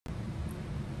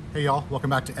Hey y'all, welcome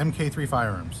back to MK3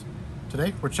 Firearms.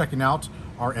 Today we're checking out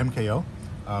our MKO.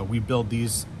 We build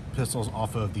these pistols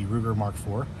off of the Ruger Mark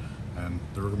IV. And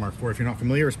the Ruger Mark IV, if you're not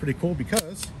familiar, is pretty cool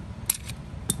because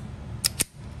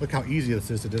look how easy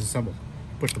this is to disassemble.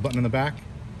 Push the button in the back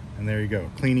and there you go.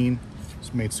 Cleaning,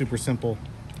 it's made super simple.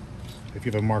 If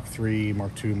you have a Mark III,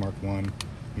 Mark II, Mark I,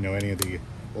 you know, any of the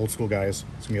old school guys,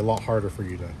 it's gonna be a lot harder for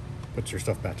you to put your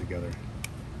stuff back together.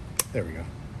 There we go.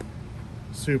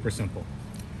 Super simple.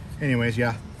 Anyways,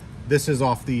 yeah, this is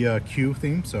off the Q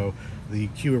theme, so the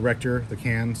Q-Erector, the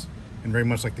cans, and very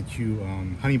much like the Q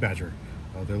Honey Badger,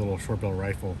 their little short barrel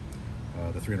rifle,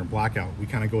 the 300 Blackout. We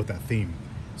kind of go with that theme.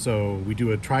 So we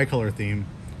do a tricolor theme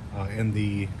in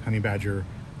the Honey Badger,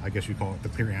 I guess you call it the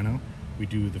clear ano. We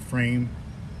do the frame,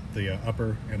 the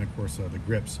upper, and of course the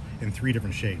grips in 3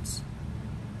 different shades.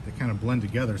 They kind of blend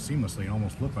together seamlessly and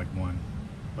almost look like one,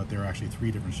 but they're actually 3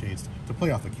 different shades to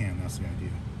play off the can. That's the idea.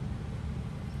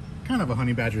 Kind of a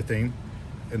Honey Badger thing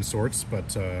in sorts,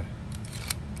 but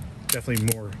definitely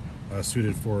more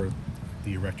suited for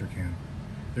the Erector can.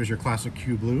 There's your classic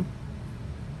Q blue.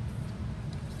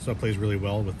 So it plays really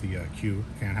well with the Q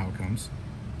can, how it comes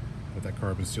with that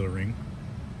carbon steel ring.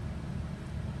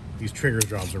 These trigger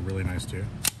jobs are really nice too.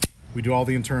 We do all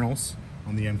the internals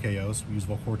on the MKOs. We use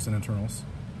Volquartsen internals.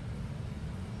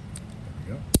 There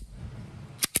we go.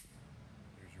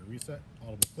 There's your reset,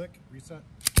 audible click, reset.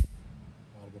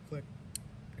 Audible click,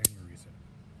 and your reset.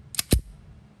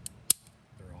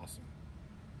 They're awesome.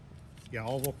 Yeah,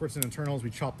 all Volquartsen internals, we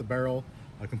chop the barrel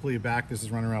completely back. This is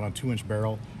running around on a 2-inch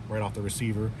barrel right off the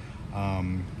receiver.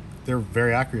 They're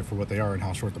very accurate for what they are and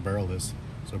how short the barrel is.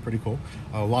 So pretty cool.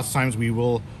 Lots of times we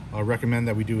will recommend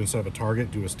that we do, instead of a target,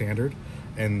 do a standard,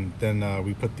 and then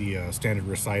we put the standard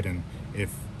rear sight in.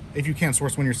 If you can't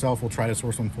source one yourself, we'll try to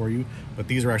source one for you, but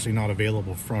these are actually not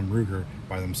available from Ruger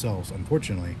by themselves,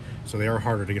 unfortunately, so they are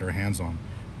harder to get our hands on.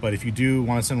 But if you do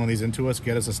want to send one of these into us,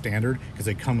 get us a standard, because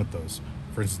they come with those.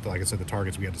 For instance, like I said, the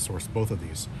targets, we had to source both of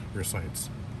these rear sights.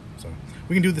 So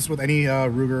we can do this with any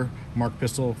Ruger Mark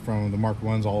pistol, from the Mark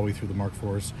 1s all the way through the Mark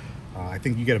 4s. I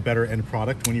think you get a better end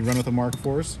product when you run with the Mark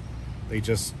 4s.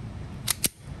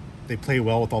 They play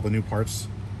well with all the new parts.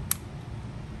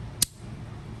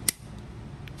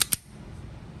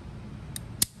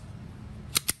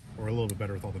 Or a little bit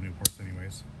better with all the new parts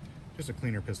anyways. Just a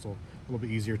cleaner pistol, a little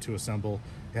bit easier to assemble.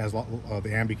 It has the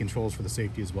ambi controls for the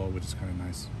safety as well, which is kind of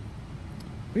nice.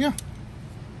 But yeah,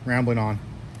 rambling on.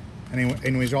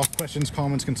 Anyways, y'all, questions,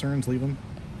 comments, concerns, leave them.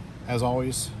 As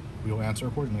always, we will answer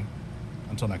accordingly.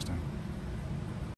 Until next time.